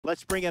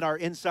Let's bring in our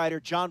insider,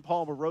 John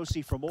Paul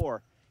Morosi, for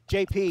more.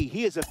 JP,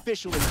 he is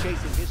officially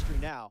chasing history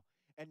now.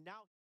 And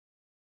now.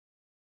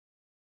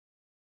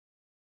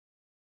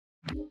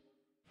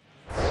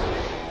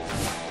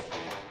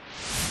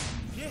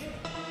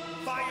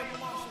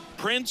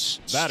 Prince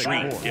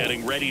Street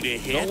getting ready to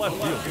hit.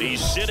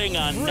 He's sitting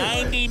on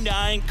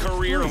 99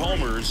 career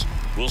homers.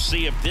 We'll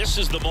see if this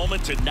is the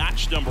moment to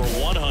notch number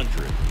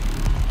 100.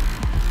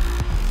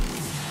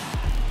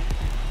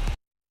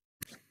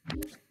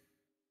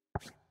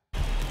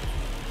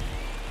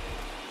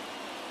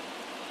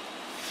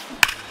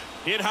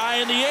 Hit high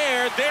in the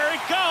air. There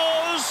it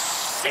goes.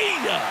 See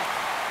ya.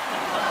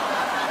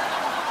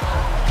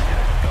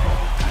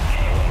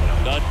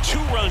 A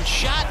two-run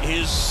shot,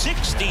 his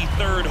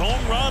 63rd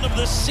home run of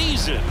the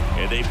season,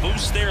 and they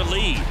boost their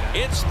lead.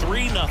 It's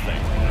 3-0.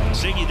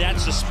 Ziggy,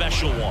 that's a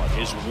special one.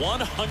 His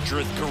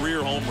 100th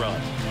career home run.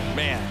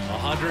 Man,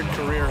 100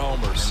 career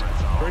homers.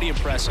 Pretty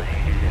impressive.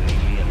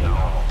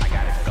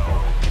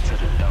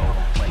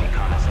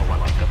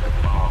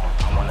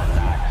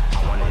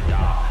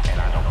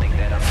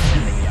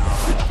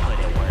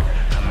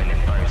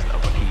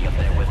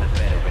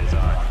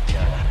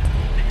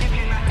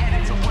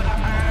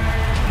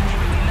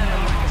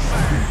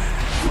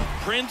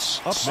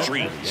 Prince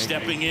Street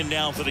stepping in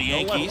now for the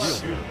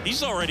Yankees.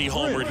 He's already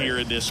homered here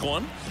in this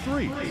one.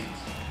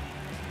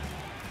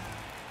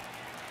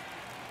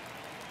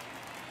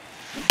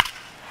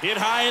 Hit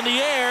high in the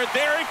air.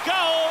 There it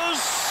goes.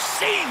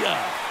 See ya.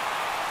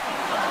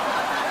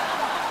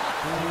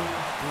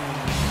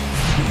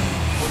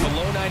 With a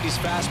low 90s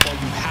fastball,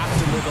 you have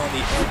to live on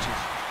the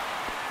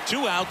edges.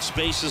 2 outs,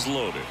 bases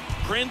loaded.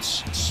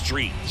 Prince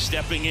Street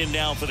stepping in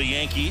now for the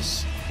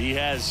Yankees. He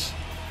has,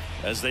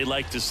 as they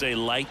like to say,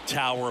 light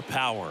tower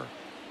power.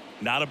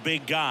 Not a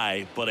big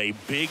guy, but a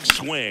big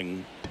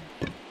swing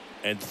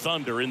and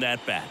thunder in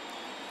that bat.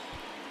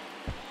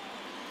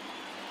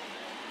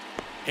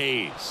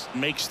 Hayes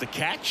makes the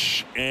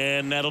catch,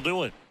 and that'll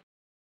do it.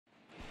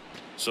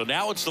 So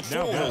now it's the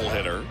full-hole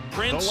hitter,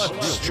 Prince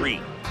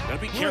Street. Gotta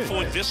be careful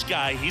with this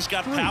guy. He's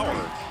got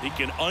power. He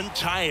can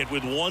untie it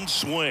with one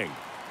swing.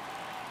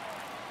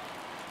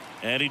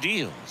 And he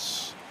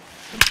deals.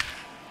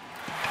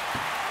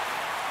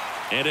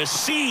 And a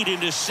seed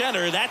into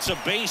center. That's a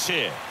base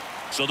hit.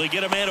 So they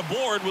get a man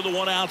aboard with a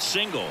 1-out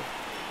single.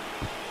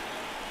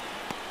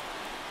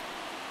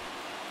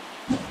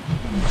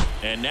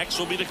 And next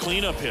will be the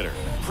cleanup hitter,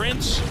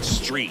 Prince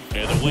Street.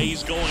 And the way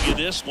he's going in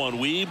this one,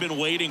 we've been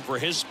waiting for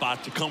his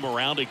spot to come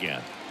around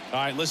again. All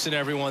right, listen,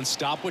 everyone.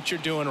 Stop what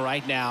you're doing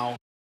right now.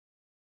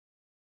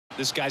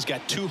 This guy's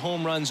got 2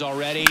 home runs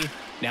already.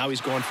 Now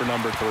he's going for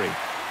number 3.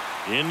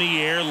 In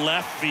the air,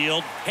 left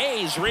field.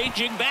 Hayes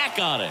raging back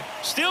on it.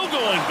 Still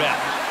going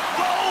back.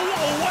 Go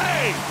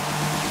away!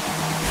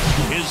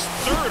 His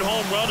 3rd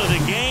home run of the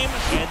game.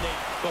 And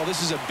well,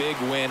 this is a big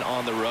win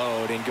on the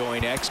road and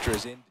going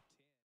extras in.